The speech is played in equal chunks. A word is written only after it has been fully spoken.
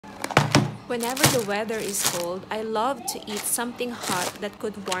Whenever the weather is cold, I love to eat something hot that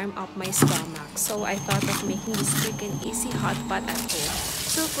could warm up my stomach. So I thought of making this quick and easy hot pot at home.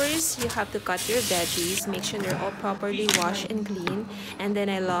 So first, you have to cut your veggies, make sure they're all properly washed and clean. And then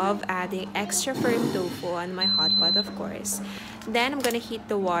I love adding extra firm tofu on my hot pot, of course. Then I'm gonna heat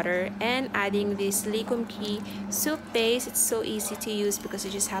the water and adding this Lee Kum Kee soup base. It's so easy to use because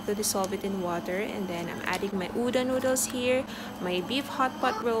you just have to dissolve it in water. And then I'm adding my udon noodles here, my beef hot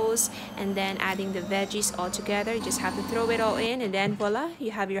pot rolls, and then adding the veggies all together. You just have to throw it all in, and then voila,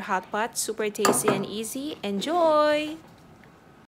 you have your hot pot. Super tasty and easy. Enjoy!